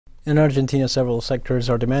In Argentina, several sectors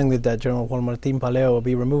are demanding that General Juan Martín Paleo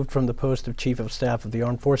be removed from the post of Chief of Staff of the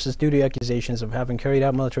Armed Forces due to accusations of having carried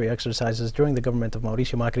out military exercises during the government of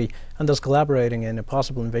Mauricio Macri and thus collaborating in a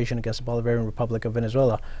possible invasion against the Bolivarian Republic of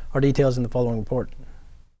Venezuela. Our details in the following report.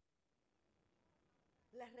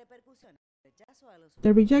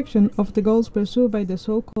 The rejection of the goals pursued by the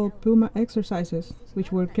so-called Puma exercises,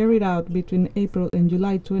 which were carried out between April and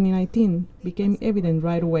July 2019, became evident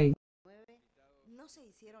right away.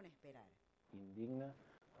 Indigna,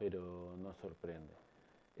 pero no sorprende.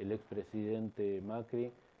 El expresidente Macri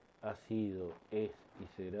ha sido, es y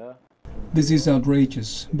será. This is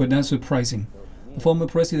outrageous, but not surprising. The former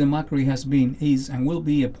President Macri has been, is, and will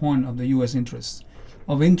be a pawn of the U.S. interests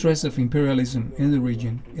of imperialism in the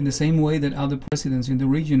region, in the same way that other presidents in the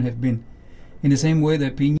region have been, in the same way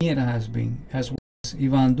that Piñera has been, as well as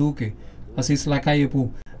Iván Duque, as is Lacalle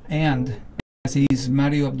Pou, and as is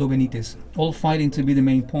Mario Abdo Benítez, all fighting to be the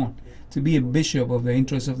main pawn, to be a bishop of the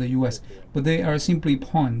interests of the U.S., but they are simply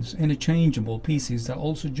pawns, interchangeable pieces that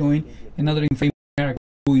also join another infamous character,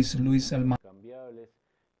 who is Luis Almagro.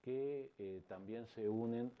 Que también se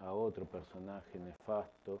unen a otro personaje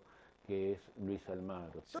nefasto que es Luis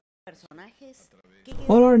Almagro.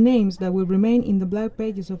 All are names that will remain in the black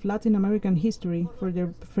pages of Latin American history for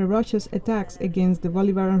their ferocious attacks against the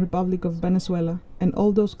Bolivarian Republic of Venezuela and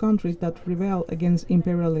all those countries that rebel against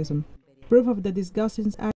imperialism. Proof of the disgusting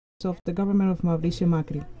actions of the government of Mauricio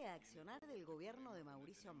Macri.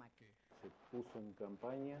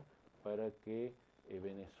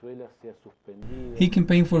 He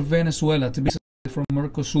campaigned for Venezuela to be suspended from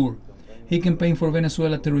Mercosur. He campaigned for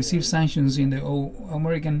Venezuela to receive sanctions in the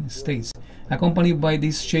American states. Accompanied by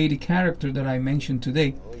this shady character that I mentioned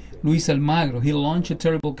today, Luis Almagro, he launched a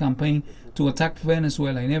terrible campaign to attack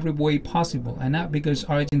Venezuela in every way possible, and not because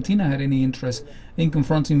Argentina had any interest in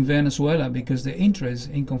confronting Venezuela, because the interest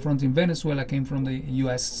in confronting Venezuela came from the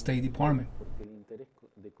U.S. State Department.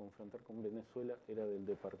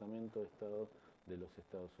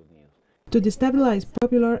 To destabilize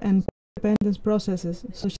popular and independence processes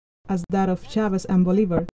such as that of Chavez and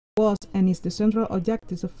Bolívar was and is the central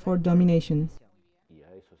objective for domination.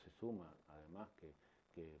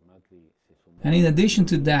 And in addition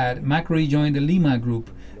to that, Macri joined the Lima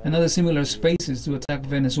Group and other similar spaces to attack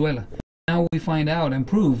Venezuela. Now we find out and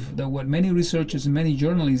prove that what many researchers and many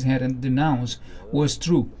journalists had denounced was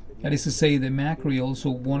true. That is to say that Macri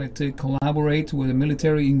also wanted to collaborate with a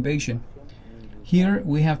military invasion. Here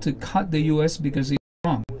we have to cut the U.S. because it's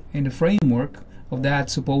wrong in the framework of that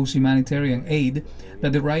supposed humanitarian aid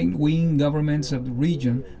that the right-wing governments of the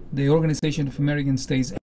region, the Organization of American States,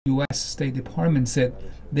 and the U.S. State Department said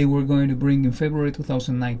they were going to bring in February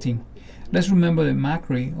 2019. Let's remember that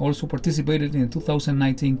Macri also participated in the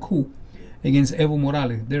 2019 coup against Evo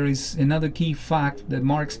Morales. There is another key fact that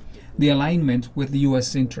marks the alignment with the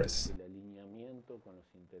U.S. interests.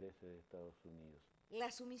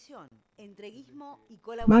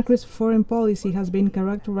 Macri's foreign policy has been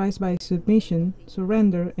characterized by submission,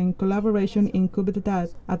 surrender, and collaboration in coup d'etat,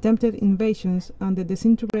 attempted invasions, and the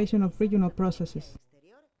disintegration of regional processes.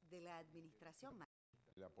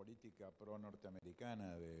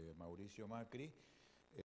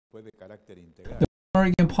 The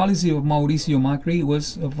American policy of Mauricio Macri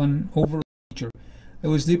was of an overall nature. It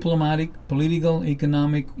was diplomatic, political,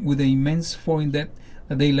 economic, with the immense foreign debt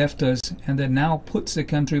that they left us and that now puts the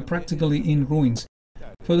country practically in ruins.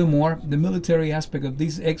 Furthermore, the military aspect of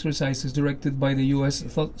these exercises directed by the U.S.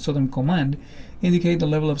 Southern Command indicate the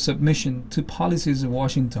level of submission to policies of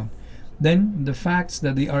Washington. Then, the facts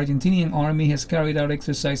that the Argentinian army has carried out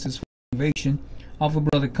exercises for invasion of a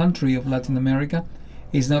brother country of Latin America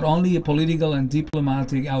is not only a political and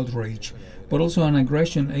diplomatic outrage, but also an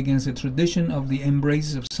aggression against the tradition of the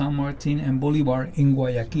embrace of San Martin and Bolivar in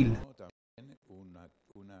Guayaquil.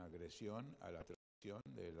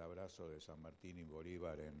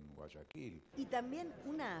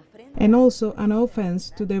 And also an offense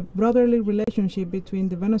to the brotherly relationship between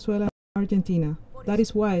the Venezuela and Argentina. That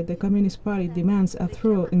is why the Communist Party demands a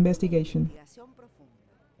thorough investigation.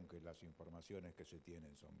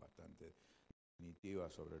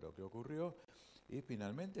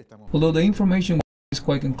 Although the information is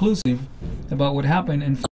quite conclusive about what happened,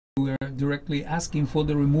 and we are directly asking for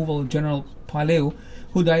the removal of General Paleo,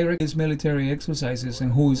 who directs his military exercises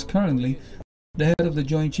and who is currently the head of the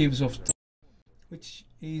Joint Chiefs of Staff, which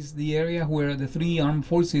is the area where the three armed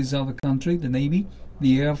forces of the country, the Navy,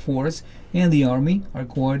 the Air Force, and the Army, are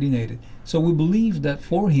coordinated. So we believe that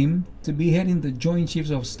for him to be heading the Joint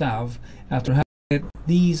Chiefs of Staff after having had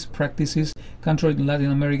these practices contrary to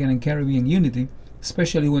Latin American and Caribbean unity,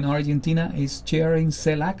 especially when Argentina is chairing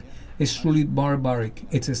CELAC, is truly barbaric.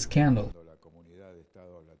 It's a scandal.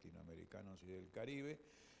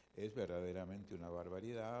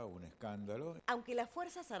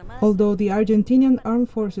 Although the Argentinian armed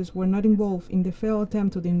forces were not involved in the failed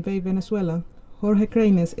attempt to invade Venezuela, Jorge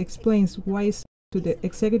Craines explains why it's to the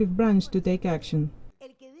executive branch to take action.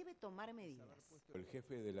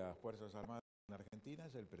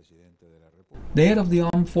 The head of the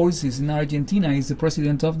armed forces in Argentina is the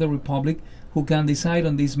President of the Republic, who can decide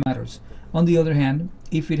on these matters. On the other hand,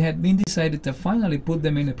 if it had been decided to finally put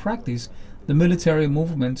them into practice, the military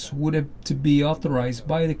movements would have to be authorized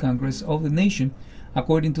by the Congress of the nation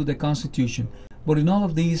according to the Constitution. But in all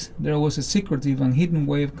of these, there was a secretive and hidden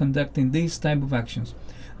way of conducting these type of actions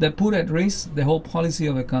that put at risk the whole policy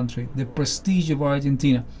of the country, the prestige of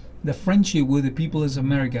Argentina, the friendship with the people of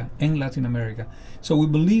America and Latin America. So we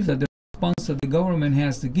believe that the response that the government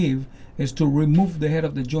has to give is to remove the head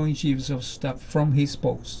of the Joint Chiefs of Staff from his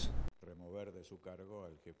post.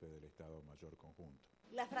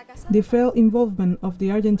 The failed involvement of the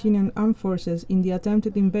Argentinian armed forces in the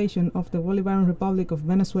attempted invasion of the Bolivarian Republic of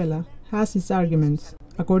Venezuela has its arguments,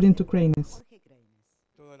 according to Craines.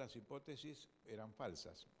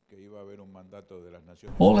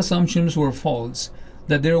 All assumptions were false.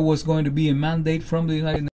 That there was going to be a mandate from the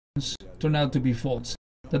United Nations turned out to be false.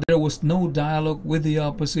 That there was no dialogue with the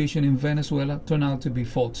opposition in Venezuela turned out to be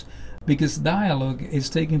false. Because dialogue is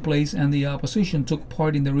taking place and the opposition took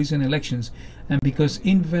part in the recent elections, and because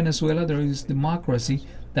in Venezuela there is democracy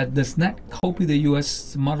that does not copy the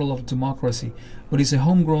U.S. model of democracy, but is a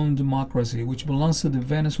homegrown democracy which belongs to the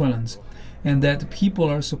Venezuelans, and that people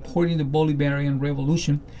are supporting the Bolivarian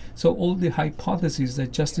revolution. So all the hypotheses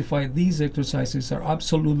that justify these exercises are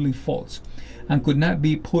absolutely false and could not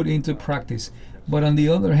be put into practice. But on the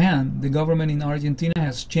other hand, the government in Argentina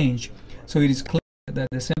has changed, so it is clear that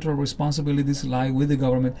the central responsibilities lie with the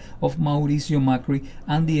government of Mauricio Macri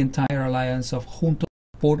and the entire alliance of Juntos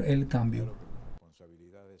por el Cambio.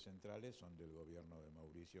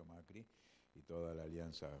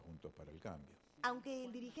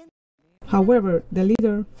 However, the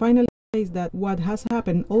leader finally says that what has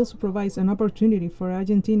happened also provides an opportunity for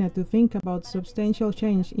Argentina to think about substantial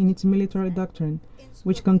change in its military doctrine,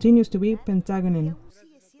 which continues to be Pentagonean.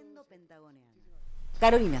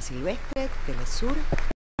 Carolina Silvestre, teleSUR,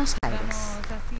 Buenos Aires.